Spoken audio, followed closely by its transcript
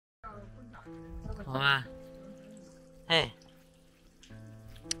好吧。哎，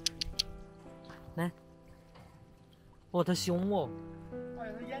来，哦，它凶哦。哎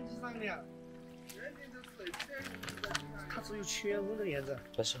呀，它眼睛上的呀，它只有犬污的样子。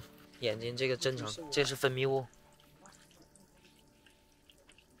不是，眼睛这个正常，这是分泌物。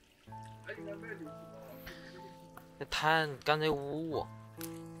它刚才捂我。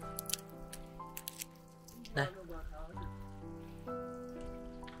来，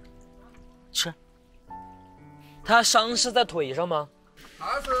吃。它伤是在腿上吗？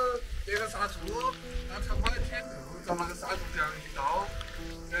它是这个杀猪，它才花了天找那个杀猪匠一刀，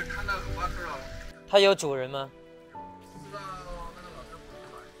砍到后把腿了。它有主人吗？不知道那个老太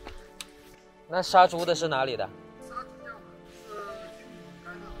婆来。那杀猪的是哪里的？杀猪匠是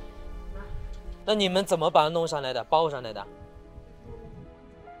干的。那你们怎么把它弄上来的？抱上来的？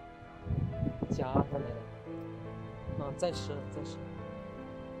夹上来的。嗯，再吃，再吃。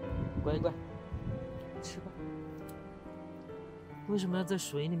乖乖，吃吧。为什么要在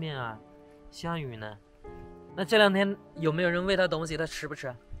水里面啊？下雨呢。那这两天有没有人喂它东西？它吃不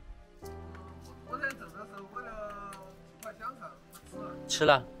吃？我在整的时候为了块香肠，吃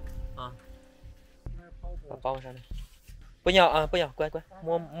了。啊。把抱上来。不要啊，不要，乖乖，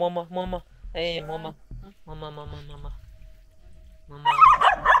摸摸摸摸摸，哎，摸摸，摸摸摸摸摸摸，摸摸。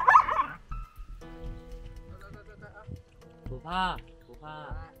不怕，不怕。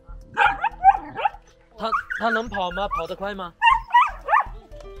它能跑吗？跑得快吗？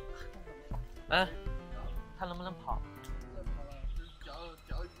哎，它能不能跑？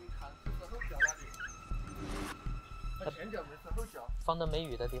脚已经看是后脚那里，它前脚没是后脚。放到没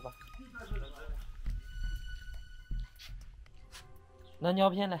雨的地方。拿尿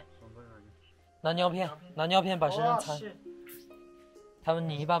片来，拿尿片，拿尿片把身上擦。他们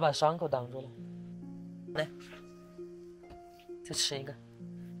泥巴把伤口挡住了。来，再吃一个。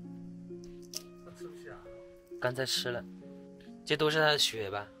吃不下。刚才吃了，这都是它的血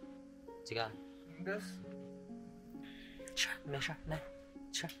吧？这个。应该是。吃，没事，来，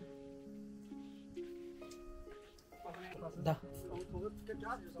吃。的。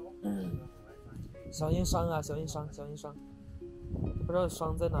小心伤啊，小心伤，小心伤。不知道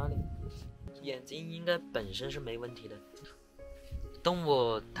伤在哪里。眼睛应该本身是没问题的。动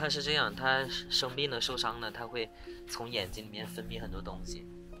物它是这样，它生病了、受伤了，它会从眼睛里面分泌很多东西。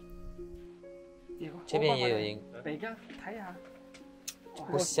这边也有一个。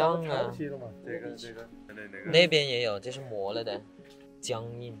不像啊。这个。那边也有，这是磨了的，僵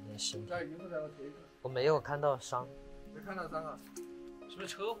硬的身体。我没有看到伤。没看到伤啊？是不是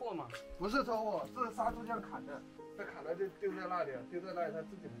车祸嘛？不是车祸，是杀猪匠砍的，他砍了就丢在那里了，丢在那里他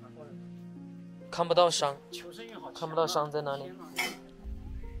自己爬过来。看不到伤，求生欲好强。看不到伤在哪里？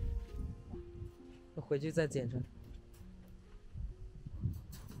回去再检查。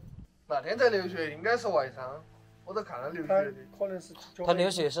哪天才流血？应该是晚上，我都看了流血的。可能是。他流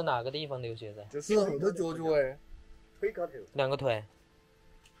血是哪个地方流血的？就是后头脚脚哎，腿高头。两个腿。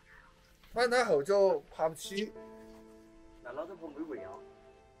反正他后脚爬不起。那老太婆没喂啊？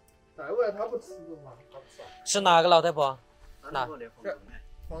在喂他不吃嘛，他不吃。是哪个老太婆？哪？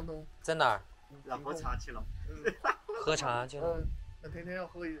房东。在哪儿？要喝茶去了。喝茶去了。那天天要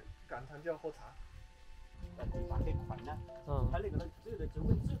喝赶场就要喝茶。那地方很宽呢。他那个这个周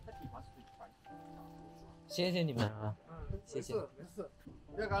围它地方是最宽。谢谢你们啊。谢谢。没事，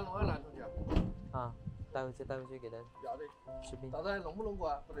不要给他弄到烂头去。啊，带回去给他。要的。治病。到底弄不弄过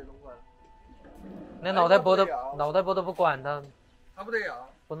啊？不得弄过。那老太婆都不管他。他不得要。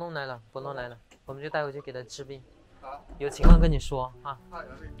不弄来了，我们就带回去给他治病。好。有情况跟你说啊。好，要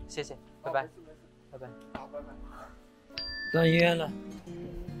得。谢谢，拜拜。拜拜。好，拜拜。到医院了，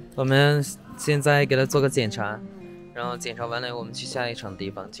我们现在给他做个检查，然后检查完了，我们去下一场地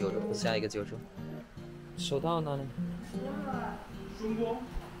方救助，下一个救助。手套哪里？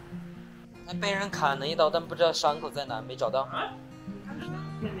他被人砍了一刀，但不知道伤口在哪，没找到。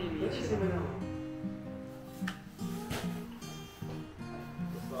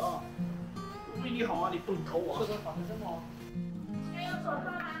喂，你好啊，你不偷啊？这发生什么？还有手套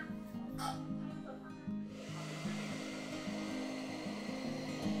吗？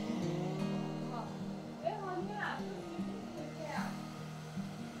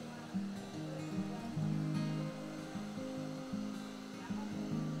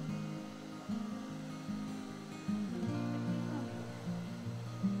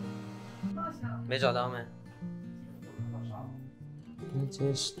没找到没？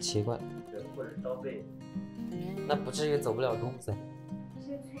这是奇怪。那不至于走不了路噻。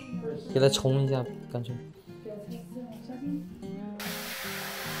给他冲一下，干脆。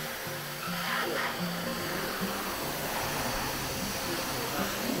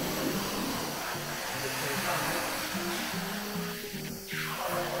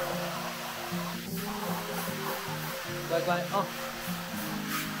乖啊。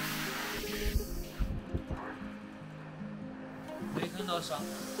没看到伤，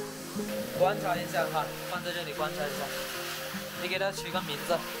观察一下哈，放在这里观察一下。你给它取个名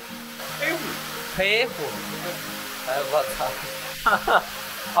字。黑虎。黑虎。哎，我操！哈哈，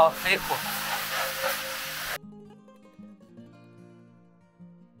好黑虎。